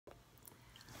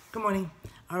Good morning.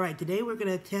 All right, today we're going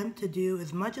to attempt to do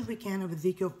as much as we can of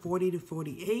Ezekiel 40 to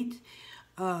 48.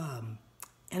 And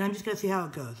I'm just going to see how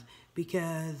it goes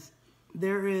because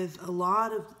there is a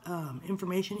lot of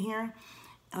information here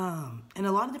and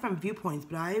a lot of different viewpoints.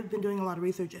 But I've been doing a lot of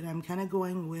research and I'm kind of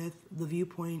going with the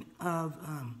viewpoint of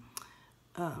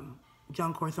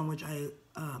John Corson, which I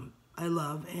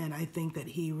love. And I think that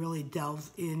he really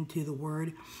delves into the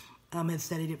Word, has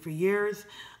studied it for years.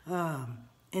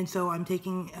 And so I'm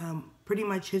taking pretty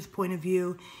much his point of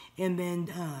view. And then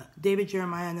David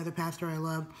Jeremiah, another pastor I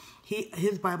love,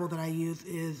 his Bible that I use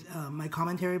is my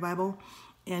commentary Bible.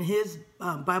 And his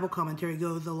Bible commentary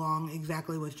goes along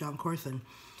exactly with John Corson.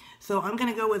 So I'm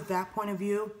going to go with that point of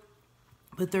view.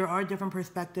 But there are different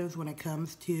perspectives when it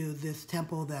comes to this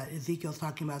temple that Ezekiel's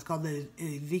talking about. It's called the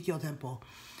Ezekiel temple.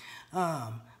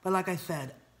 But like I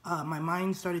said, my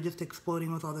mind started just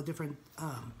exploding with all the different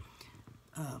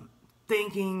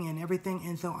thinking and everything,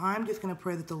 and so I'm just going to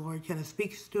pray that the Lord kind of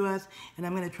speaks to us, and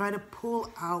I'm going to try to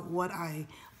pull out what I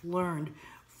learned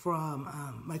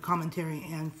from my commentary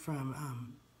and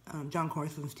from John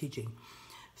Corson's teaching.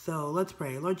 So let's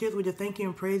pray. Lord Jesus, we just thank you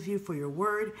and praise you for your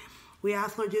word. We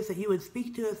ask, Lord Jesus, that you would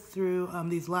speak to us through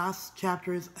these last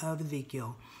chapters of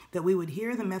Ezekiel, that we would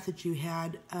hear the message you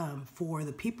had for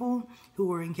the people who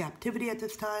were in captivity at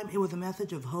this time. It was a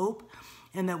message of hope,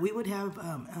 and that we would have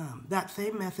that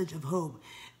same message of hope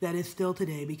that is still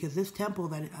today, because this temple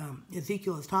that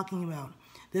Ezekiel is talking about,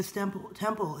 this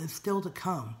temple is still to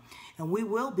come, and we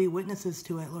will be witnesses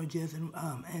to it, Lord Jesus.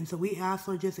 And so we ask,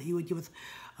 Lord Jesus, that you would give us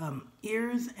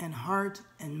ears and hearts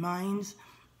and minds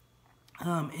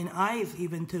and eyes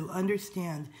even to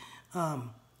understand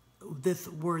this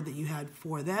word that you had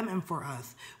for them and for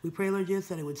us. We pray, Lord Jesus,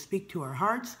 that it would speak to our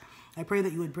hearts. I pray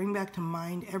that you would bring back to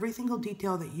mind every single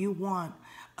detail that you want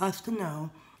us to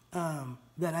know,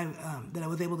 that I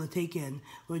was able to take in,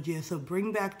 Lord Jesus. So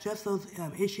bring back just those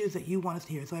issues that you want us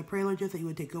to hear. So I pray, Lord Jesus, that you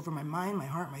would take over my mind, my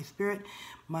heart, my spirit,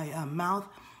 my mouth,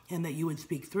 and that you would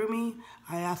speak through me.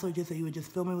 I ask, Lord Jesus, that you would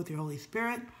just fill me with your Holy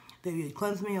Spirit, that you would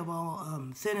cleanse me of all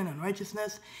sin and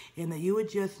unrighteousness, and that you would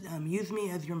just use me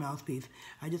as your mouthpiece.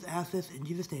 I just ask this in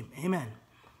Jesus' name. Amen.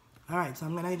 All right, so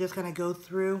I'm going to just kind of go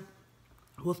through.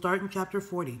 We'll start in chapter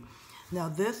 40. Now,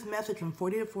 this message from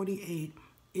 40 to 48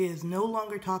 is no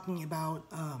longer talking about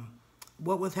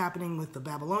what was happening with the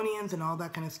Babylonians and all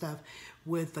that kind of stuff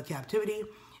with the captivity.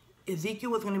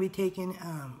 Ezekiel was going to be taken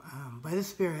by the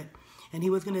Spirit, and he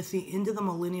was going to see into the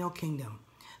millennial kingdom.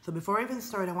 So before I even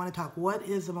start, I want to talk, what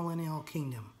is the millennial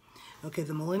kingdom? Okay,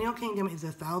 the millennial kingdom is a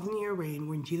 1,000-year reign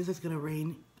when Jesus is going to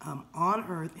reign on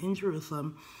earth in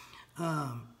Jerusalem,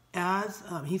 as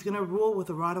he's going to rule with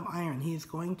a rod of iron. He is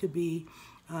going to be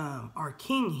our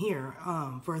king here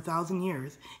for 1,000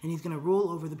 years, and he's going to rule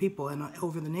over the people and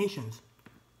over the nations.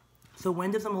 So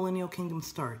when does the millennial kingdom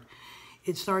start?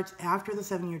 It starts after the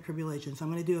 7-year tribulation. So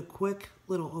I'm going to do a quick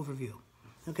little overview.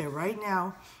 Okay, right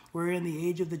now we're in the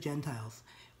age of the Gentiles.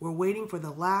 We're waiting for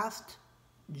the last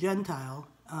Gentile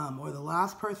or the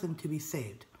last person to be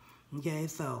saved. Okay,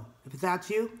 so if that's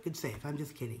you, get saved. I'm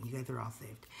just kidding. You guys are all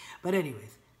saved. But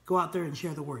anyways, go out there and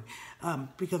share the word.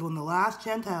 Because when the last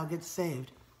Gentile gets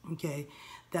saved, okay,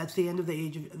 that's the end of the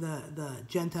age of the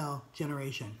Gentile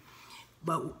generation.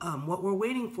 But what we're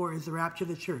waiting for is the rapture of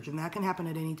the church, and that can happen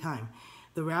at any time.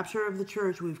 The rapture of the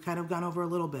church, we've kind of gone over a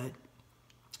little bit.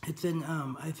 It's in,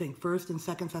 I think, 1st and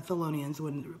 2nd Thessalonians,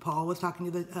 when Paul was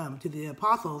talking to the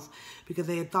apostles, because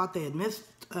they had thought they had missed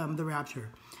the rapture.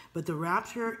 But the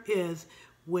rapture is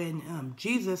when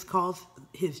Jesus calls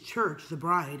his church, the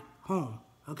bride, home.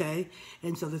 Okay,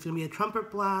 and so there's going to be a trumpet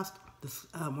blast.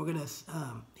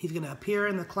 He's going to appear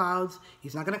in the clouds.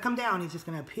 He's not going to come down. He's just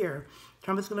going to appear.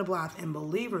 Trumpet's going to blast, and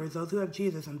believers, those who have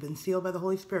Jesus and been sealed by the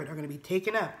Holy Spirit, are going to be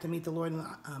taken up to meet the Lord in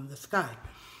the sky.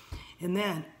 And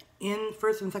then in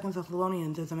 1st and 2nd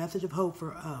Thessalonians, there's a message of hope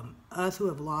for us who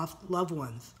have lost loved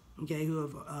ones. Okay, who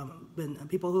have been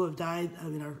people who have died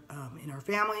in our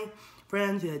family,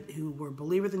 friends who were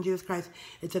believers in Jesus Christ.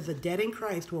 It says the dead in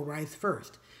Christ will rise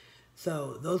first.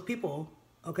 So those people,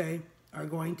 okay, are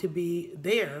going to be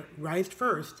there, rise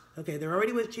first. Okay, they're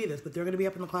already with Jesus, but they're going to be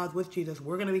up in the clouds with Jesus.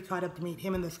 We're going to be caught up to meet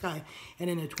him in the sky. And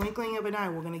in a twinkling of an eye,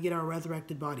 we're going to get our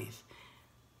resurrected bodies.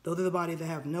 Those are the bodies that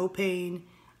have no pain,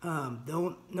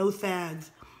 no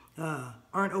sags,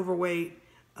 aren't overweight,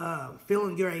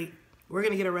 feeling great. We're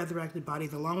going to get our resurrected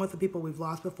bodies along with the people we've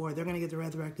lost before. They're going to get the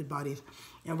resurrected bodies.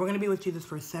 And we're going to be with Jesus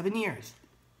for 7 years.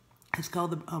 It's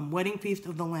called the wedding feast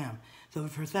of the Lamb. So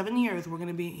for 7 years, we're going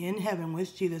to be in heaven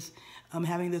with Jesus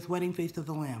having this wedding feast of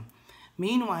the Lamb.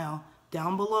 Meanwhile,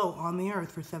 down below on the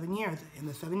earth for 7 years, and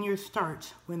the 7 years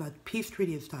starts when the peace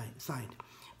treaty is signed.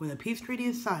 when the peace treaty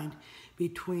is signed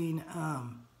between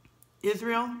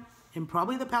Israel and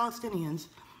probably the Palestinians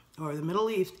or the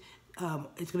Middle East,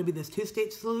 it's going to be this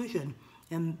two-state solution,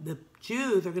 and the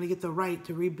Jews are going to get the right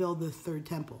to rebuild this third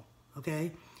temple,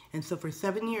 okay? And so for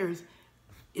 7 years,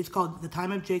 it's called the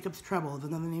time of Jacob's trouble, is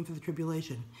another name for the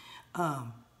tribulation.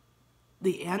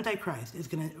 The Antichrist is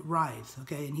going to rise,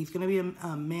 okay? And he's going to be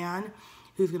a man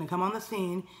who's going to come on the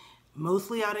scene,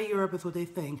 mostly out of Europe is what they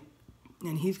think,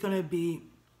 and he's going to be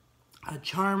a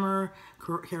charmer,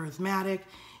 charismatic.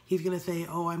 He's going to say,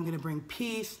 oh, I'm going to bring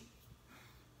peace.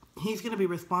 He's going to be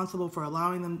responsible for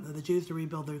allowing the Jews to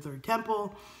rebuild their third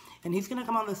temple. And he's going to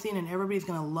come on the scene and everybody's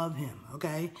going to love him,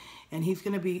 okay? And he's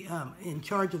going to be in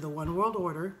charge of the one world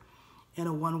order and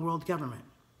a one world government,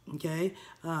 okay?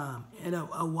 And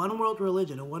a one world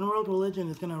religion. A one world religion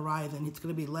is going to arise, and it's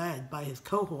going to be led by his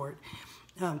cohort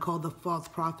called the false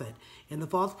prophet. And the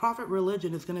false prophet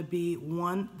religion is going to be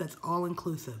one that's all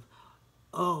inclusive.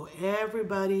 Oh,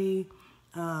 everybody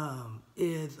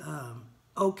is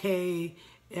okay.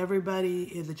 Everybody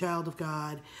is a child of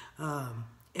God.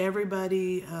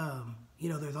 Everybody,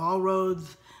 there's all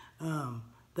roads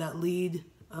that lead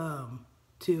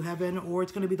to heaven, or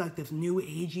it's going to be like this new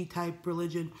agey type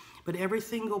religion. But every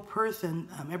single person,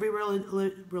 every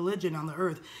religion on the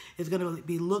earth is going to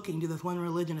be looking to this one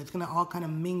religion. It's going to all kind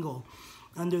of mingle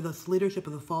under this leadership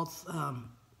of the false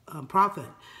prophet.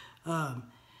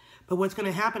 But what's going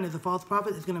to happen is the false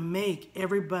prophet is going to make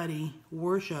everybody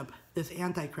worship this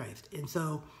Antichrist. And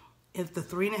so at the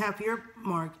 3.5-year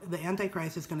mark, the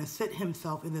Antichrist is going to sit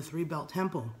himself in this rebuilt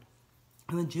temple.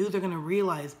 And the Jews are going to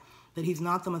realize that he's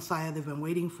not the Messiah they've been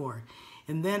waiting for.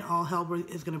 And then all hell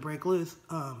is going to break loose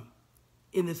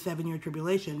in this 7-year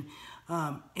tribulation.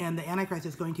 And the Antichrist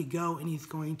is going to go, and he's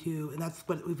going to, and that's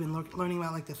what we've been learning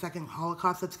about, like the second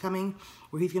Holocaust that's coming,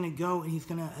 where he's going to go and he's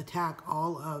going to attack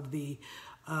all of the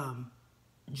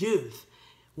Jews.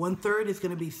 1/3 is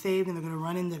going to be saved, and they're going to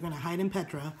run in, they're going to hide in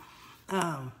Petra.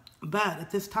 But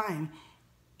at this time,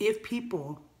 if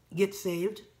people get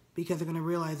saved because they're going to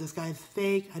realize this guy's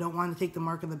fake, I don't want to take the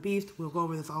mark of the beast, we'll go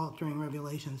over this all during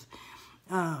Revelations.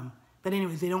 But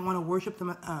anyways, they don't want to worship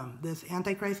this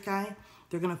Antichrist guy.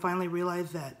 They're going to finally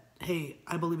realize that, hey,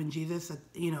 I believe in Jesus,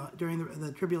 during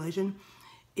the tribulation.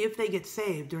 If they get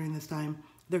saved during this time,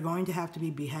 they're going to have to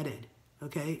be beheaded.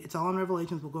 Okay, it's all in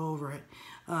Revelations. We'll go over it.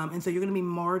 And so you're going to be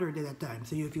martyred at that time.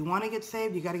 So if you want to get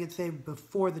saved, you got to get saved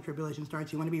before the tribulation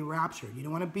starts. You want to be raptured. You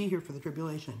don't want to be here for the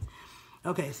tribulation.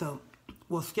 Okay, so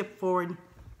we'll skip forward.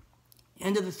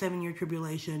 End of the 7-year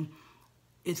tribulation.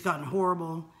 It's gotten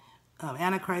horrible.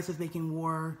 Antichrist is making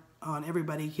war on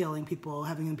everybody, killing people,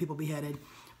 having people beheaded.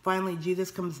 Finally, Jesus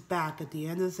comes back at the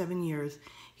end of the 7 years.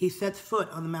 He sets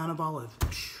foot on the Mount of Olives.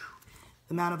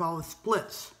 The Mount of Olives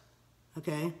splits.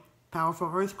 Okay?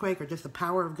 Powerful earthquake, or just the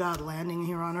power of God landing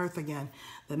here on earth again.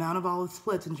 The Mount of Olives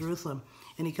splits in Jerusalem,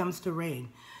 and he comes to reign.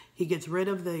 He gets rid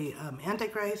of the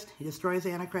Antichrist. He destroys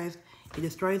the Antichrist. He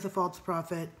destroys the false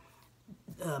prophet.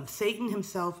 Satan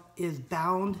himself is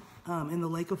bound in the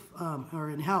lake of, or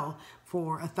in hell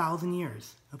for 1,000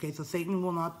 years. Okay, so Satan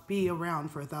will not be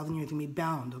around for 1,000 years. He's going to be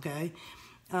bound, okay?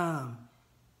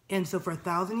 And so for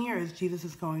 1,000 years, Jesus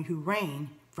is going to reign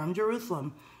from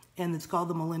Jerusalem, and it's called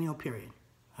the millennial period.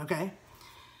 Okay,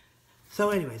 so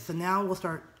anyway, so now we'll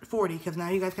start 40, because now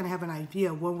you guys kind of have an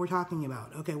idea of what we're talking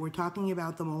about. Okay, we're talking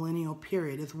about the millennial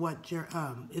period is what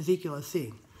Ezekiel is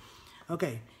seeing.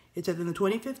 Okay, it says, in the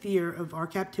 25th year of our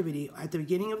captivity, at the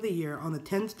beginning of the year, on the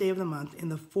 10th day of the month, in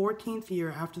the 14th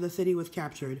year after the city was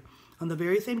captured, on the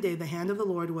very same day the hand of the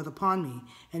Lord was upon me,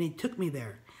 and he took me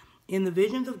there. In the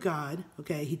visions of God,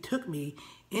 okay, he took me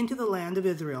into the land of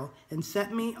Israel and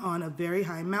set me on a very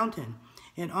high mountain.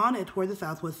 And on it, toward the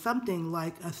south, was something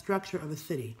like a structure of a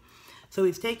city. So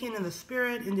he's taken in the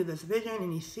spirit into this vision,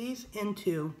 and he sees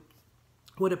into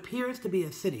what appears to be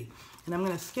a city. And I'm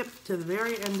going to skip to the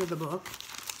very end of the book,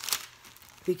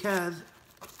 because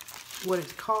what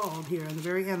it's called here, in the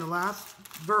very end, the last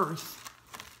verse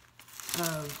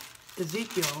of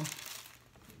Ezekiel,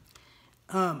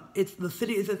 it's the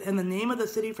city. It says, and the name of the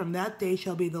city from that day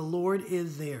shall be, the Lord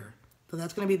is there. So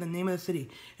that's going to be the name of the city.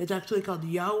 It's actually called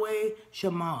Yahweh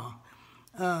Shammah.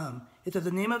 It says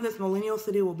the name of this millennial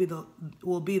city will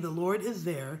be the Lord is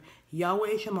there,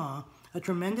 Yahweh Shammah, a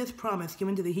tremendous promise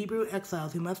given to the Hebrew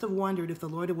exiles who must have wondered if the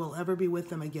Lord will ever be with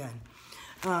them again.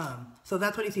 So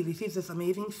that's what he sees. He sees this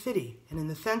amazing city, and in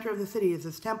the center of the city is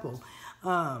this temple.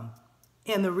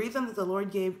 And the reason that the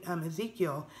Lord gave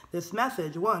Ezekiel this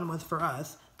message, one, was for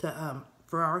us to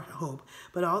for our hope,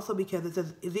 but also because it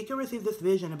says Ezekiel received this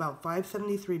vision about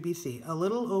 573 BC, a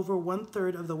little over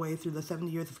 1/3 of the way through the 70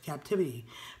 years of captivity,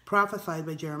 prophesied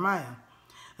by Jeremiah.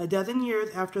 A dozen years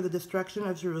after the destruction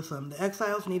of Jerusalem, the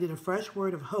exiles needed a fresh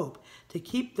word of hope to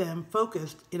keep them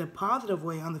focused in a positive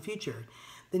way on the future.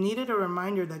 They needed a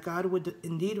reminder that God would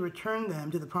indeed return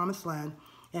them to the promised land,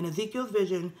 and Ezekiel's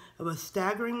vision of a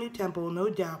staggering new temple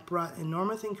no doubt brought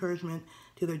enormous encouragement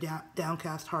to their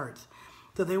downcast hearts.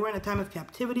 So they were in a time of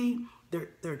captivity.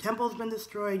 Their temple's been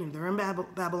destroyed. They're in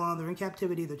Babylon. They're in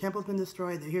captivity. Their temple's been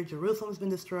destroyed. They're here. Jerusalem's been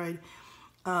destroyed.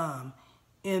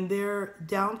 And they're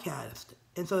downcast.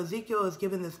 And so Ezekiel is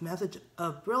given this message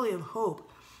of really of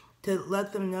hope to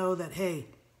let them know that, hey,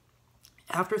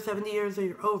 after 70 years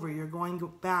are over, you're going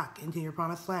back into your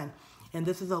promised land. And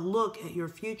this is a look at your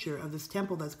future of this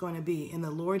temple that's going to be, and the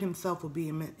Lord himself will be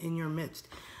in your midst.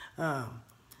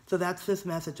 So that's this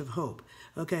message of hope,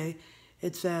 okay?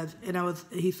 It says,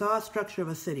 he saw a structure of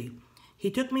a city.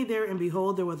 He took me there, and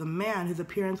behold, there was a man whose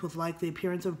appearance was like the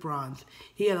appearance of bronze.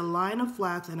 He had a line of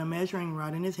flax and a measuring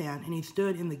rod in his hand, and he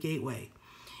stood in the gateway.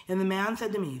 And the man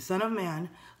said to me, Son of man,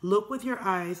 look with your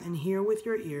eyes and hear with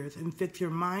your ears, and fix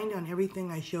your mind on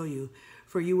everything I show you.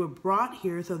 For you were brought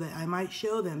here so that I might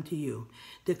show them to you.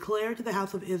 Declare to the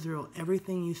house of Israel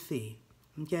everything you see.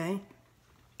 Okay?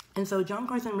 And so John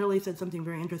Carson really said something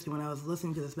very interesting when I was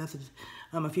listening to this message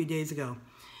a few days ago.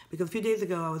 Because a few days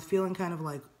ago I was feeling kind of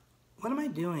like, what am I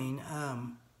doing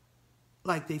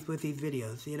with these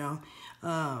videos, you know?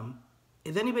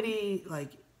 Is anybody,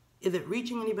 is it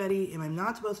reaching anybody? Am I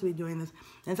not supposed to be doing this?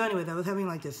 And so anyways, I was having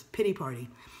like this pity party.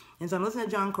 And so I'm listening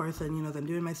to John Carson, you know, as I'm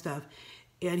doing my stuff.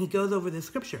 And he goes over this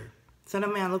scripture. Son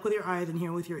of man, look with your eyes and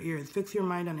hear with your ears. Fix your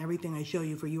mind on everything I show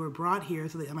you, for you were brought here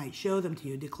so that I might show them to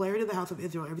you. Declare to the house of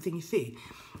Israel everything you see.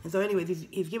 And so anyways,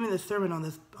 he's giving this sermon on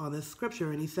this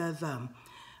scripture, and he says,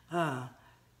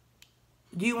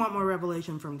 do you want more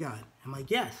revelation from God? I'm like,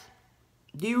 yes.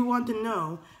 Do you want to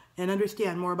know and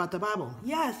understand more about the Bible?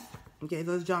 Yes. Okay,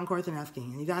 so that's John Carson asking,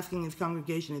 and he's asking his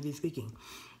congregation as he's speaking.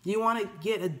 Do you want to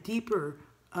get a deeper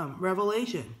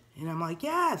revelation? And I'm like,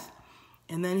 yes.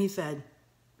 And then he said,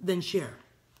 then share.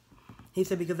 He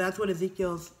said, because that's what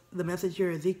the message here,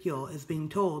 Ezekiel is being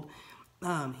told.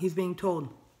 He's being told,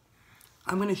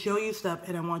 I'm going to show you stuff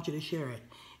and I want you to share it.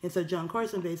 And so John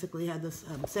Carson basically had this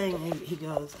saying, he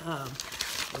goes,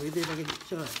 let me see if I can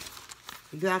show it.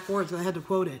 Exact words, I had to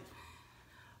quote it.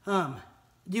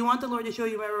 Do you want the Lord to show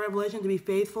you my revelation, to be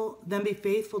faithful? Then be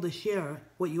faithful to share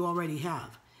what you already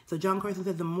have. So John Carson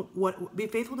said, be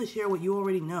faithful to share what you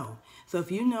already know. So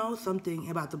if you know something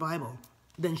about the Bible,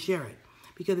 then share it.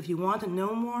 Because if you want to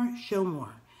know more, show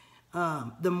more.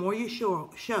 The more you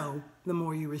show, the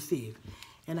more you receive.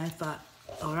 And I thought,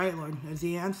 all right, Lord, there's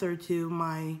the answer to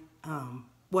my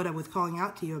what I was calling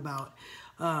out to you about.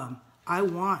 I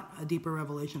want a deeper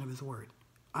revelation of his word.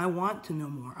 I want to know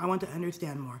more. I want to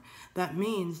understand more. That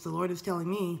means the Lord is telling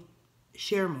me,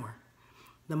 share more.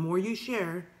 The more you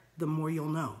share, the more you'll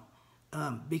know.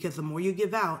 Because the more you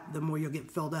give out, the more you'll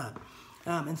get filled up.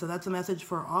 And so that's a message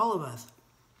for all of us.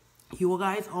 You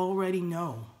guys already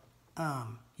know.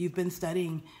 You've been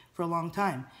studying for a long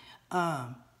time.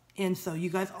 And so you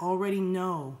guys already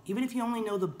know, even if you only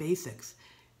know the basics,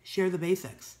 share the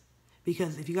basics.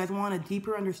 Because if you guys want a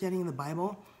deeper understanding of the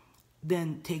Bible,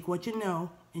 then take what you know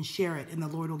and share it, and the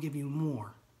Lord will give you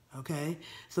more. Okay?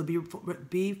 So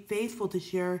be faithful to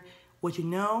share what you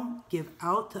know, give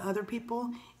out to other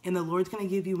people, and the Lord's going to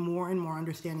give you more and more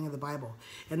understanding of the Bible.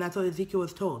 And that's what Ezekiel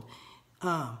was told.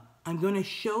 I'm going to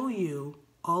show you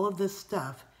all of this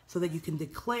stuff so that you can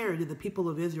declare to the people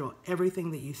of Israel everything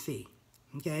that you see.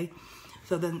 Okay?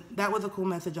 So then that was a cool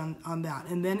message on that.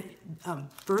 And then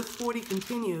verse 40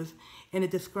 continues, and it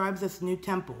describes this new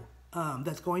temple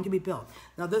that's going to be built.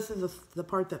 Now this is the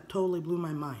part that totally blew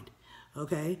my mind.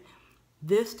 Okay?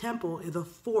 This temple is a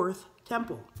fourth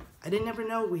temple. I didn't ever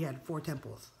know we had 4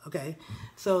 temples. Okay?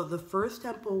 So the first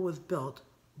temple was built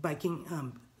by King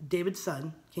David's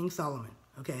son, King Solomon.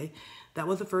 Okay? That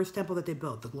was the first temple that they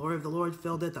built. The glory of the Lord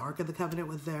filled it. The Ark of the Covenant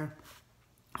was there.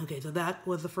 Okay, so that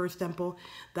was the first temple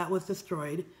that was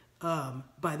destroyed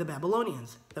by the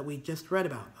Babylonians that we just read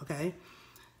about, okay?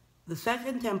 The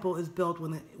second temple is built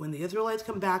when the Israelites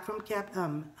come back from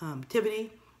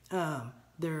captivity. The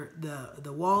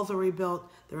walls are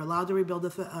rebuilt. They're allowed to rebuild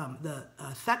the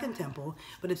second temple,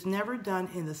 but it's never done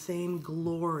in the same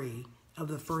glory of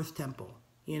the first temple,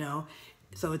 you know?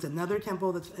 So it's another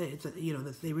temple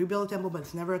they rebuild a temple, but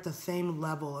it's never at the same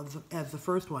level as the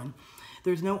first one.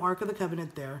 There's no Ark of the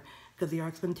Covenant there because the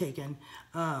Ark's been taken.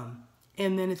 And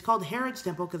then it's called Herod's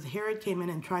temple because Herod came in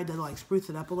and tried to spruce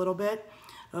it up a little bit.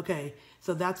 Okay,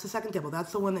 so that's the second temple.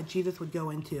 That's the one that Jesus would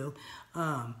go into.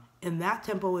 And that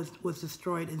temple was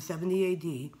destroyed in 70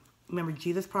 AD remember,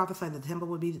 Jesus prophesied that the temple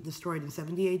would be destroyed in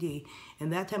 70 AD,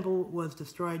 and that temple was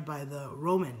destroyed by the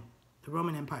Roman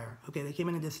Empire. Okay, they came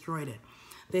in and destroyed it.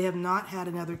 They have not had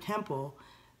another temple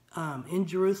in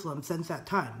Jerusalem since that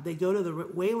time. They go to the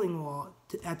Wailing Wall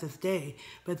at this day,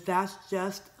 but that's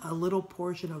just a little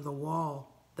portion of the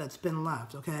wall that's been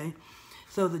left, okay?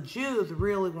 So the Jews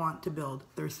really want to build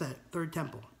their third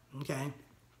temple, okay?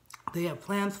 They have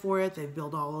plans for it. They've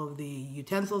built all of the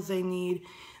utensils they need.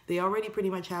 They already pretty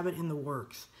much have it in the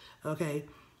works, okay?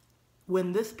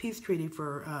 When this peace treaty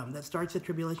for that starts at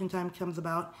tribulation time comes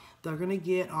about, they're going to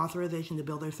get authorization to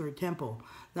build their third temple.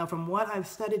 Now, from what I've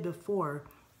studied before,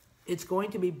 it's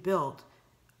going to be built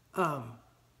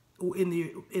in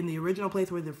the original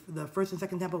place where the first and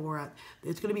second temple were at.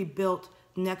 It's going to be built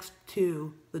next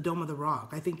to the Dome of the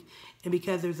Rock, I think, and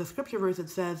because there's a scripture verse that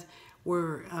says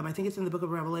where I think it's in the book of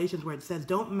Revelations where it says,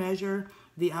 "Don't measure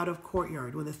the outer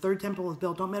courtyard. When the third temple is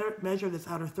built, don't measure this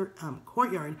outer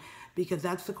courtyard, because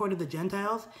that's the court of the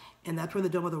Gentiles, and that's where the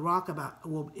Dome of the Rock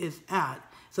is at."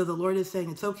 So the Lord is saying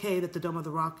it's okay that the Dome of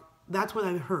the Rock, that's what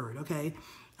I've heard, okay,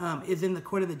 is in the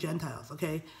court of the Gentiles,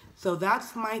 okay? So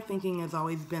that's my thinking has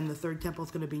always been the third temple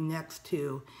is going to be next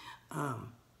to,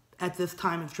 at this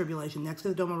time of tribulation, next to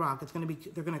the Dome of the Rock. It's going to be,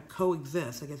 they're going to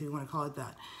coexist, I guess you want to call it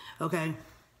that, okay?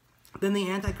 Then the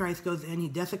Antichrist goes in, he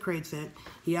desecrates it,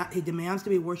 he demands to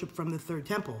be worshipped from the third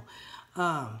temple.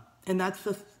 And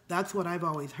that's what I've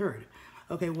always heard.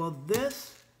 Okay, well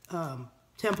this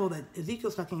temple that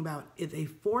Ezekiel's talking about is a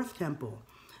fourth temple.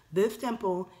 This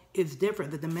temple is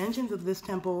different. The dimensions of this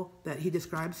temple that he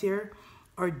describes here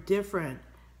are different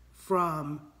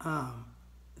from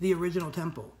the original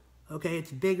temple. Okay,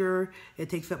 it's bigger, it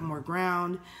takes up more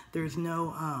ground, there's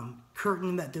no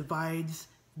curtain that divides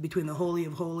between the Holy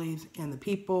of Holies and the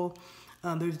people.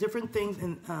 There's different things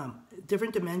in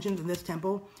different dimensions in this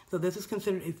temple. So this is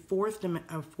considered a fourth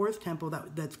temple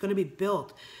that's going to be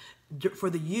built for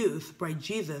the use by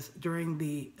Jesus during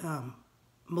the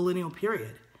millennial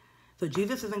period. So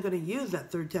Jesus isn't going to use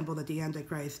that third temple that the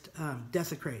Antichrist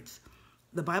desecrates.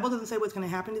 The Bible doesn't say what's going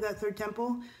to happen to that third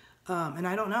temple, and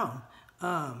I don't know.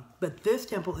 But this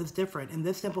temple is different, and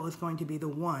this temple is going to be the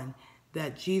one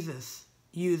that Jesus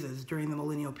uses during the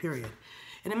millennial period.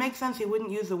 And it makes sense he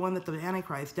wouldn't use the one that the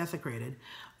Antichrist desecrated.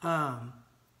 And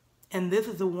this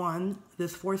is the one,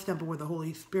 this fourth temple where the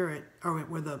Holy Spirit, or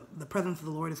where the presence of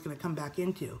the Lord is going to come back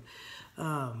into.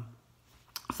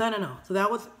 So I don't know. So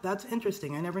that's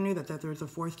interesting. I never knew that there's a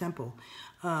fourth temple.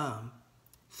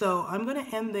 So I'm going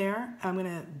to end there. I'm going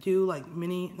to do like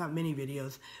not mini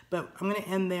videos, but I'm going to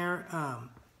end there.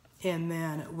 And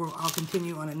then I'll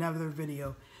continue on another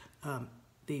video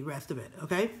the rest of it,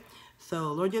 okay?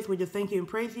 So, Lord Jesus, we just thank you and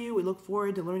praise you. We look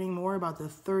forward to learning more about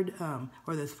this third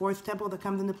or this fourth temple that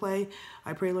comes into play.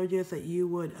 I pray, Lord Jesus, that you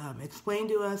would explain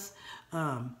to us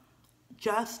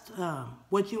just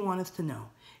what you want us to know,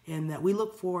 and that we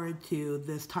look forward to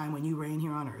this time when you reign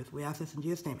here on earth. We ask this in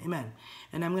Jesus' name, amen.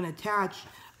 And I'm going to attach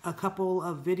a couple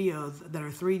of videos that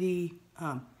are 3D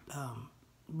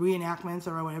reenactments,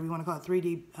 or whatever you want to call it,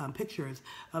 3D pictures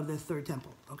of this third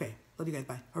temple. Okay, love you guys,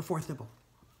 bye. Or fourth temple.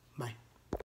 Bye.